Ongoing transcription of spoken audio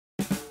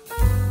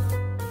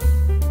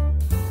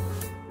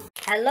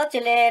Hello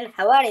children,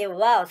 how are you.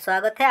 Wow,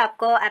 स्वागत है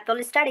आपको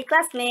एप्पल स्टडी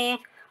क्लास में।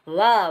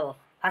 वाओ,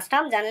 फर्स्ट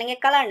हम जान लेंगे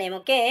colour name.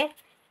 Okay,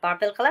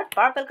 purple colour,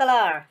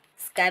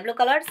 sky blue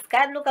colour,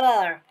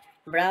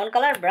 brown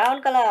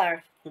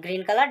colour,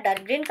 green colour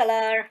dark green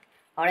colour,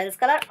 orange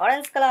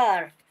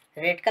colour,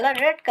 red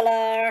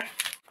colour,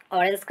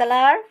 orange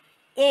colour.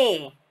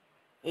 A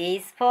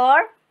is for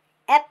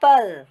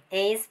Apple,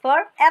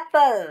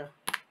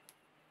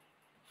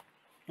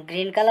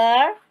 green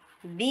color.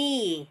 B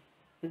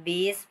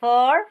is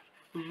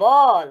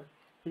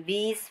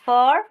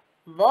for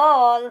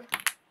ball,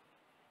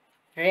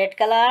 red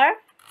color.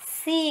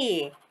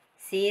 C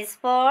is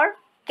for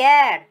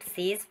cat,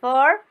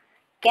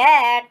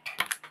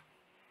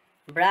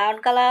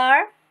 brown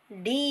color.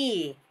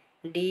 D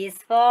is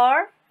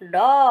for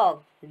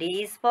dog,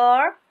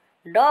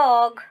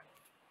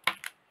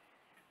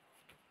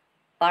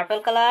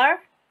 purple color.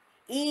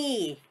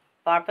 E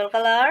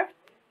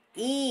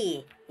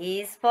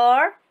is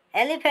for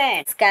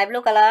elephant. Sky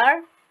blue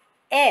color.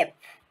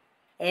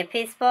 F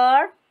is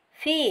for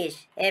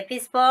fish,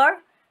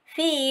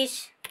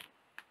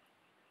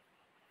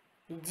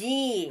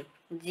 G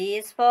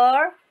is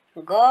for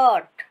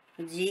goat,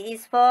 H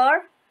is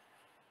for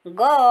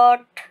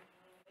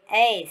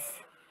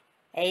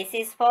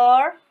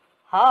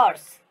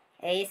horse,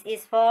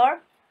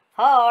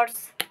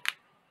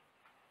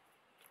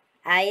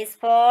 I is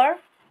for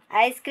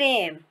ice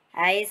cream,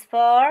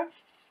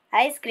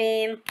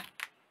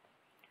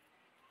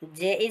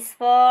 J is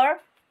for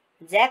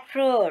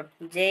jackfruit,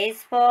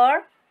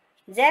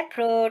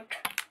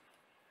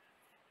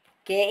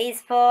 K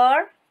is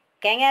for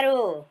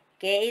kangaroo,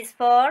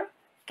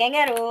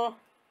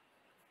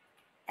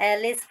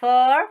 L is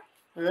for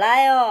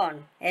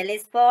lion,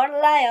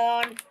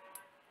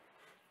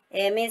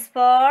 M is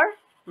for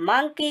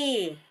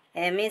monkey,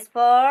 N is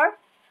for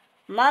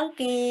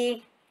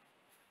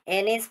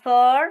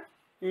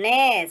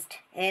nest,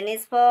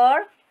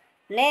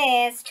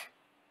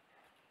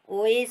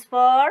 O is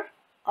for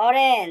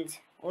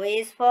orange,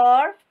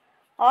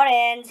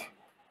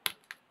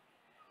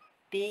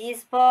 P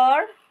is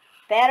for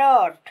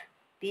parrot,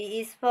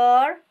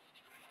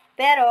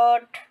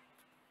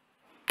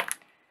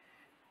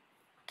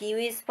 Q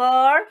is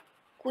for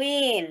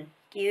queen,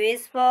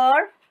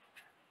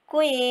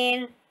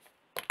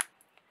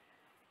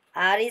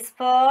 R is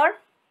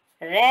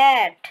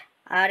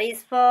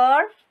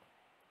for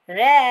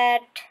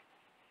rat,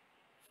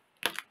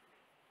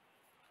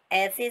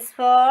 S is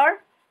for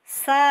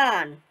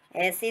sun,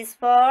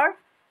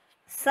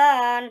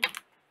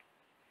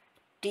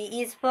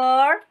 T is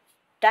for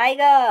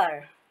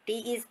tiger,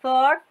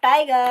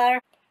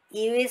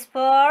 U is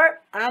for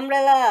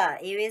umbrella,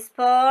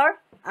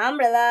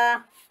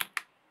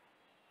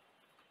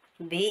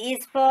 V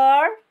is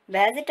for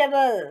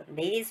vegetable,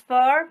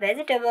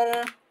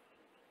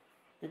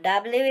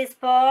 W is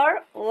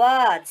for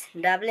watch,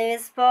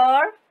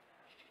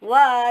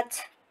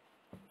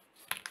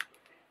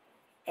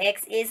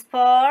 X is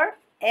for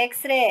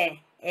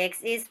X-ray,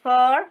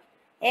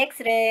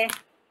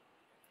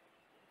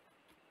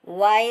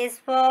 Y is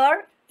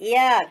for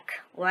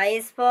yak,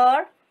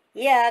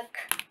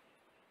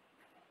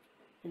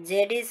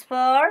 Z is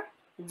for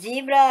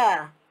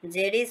zebra,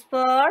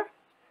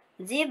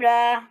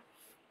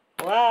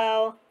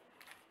 Wow.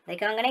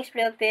 Like next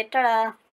video,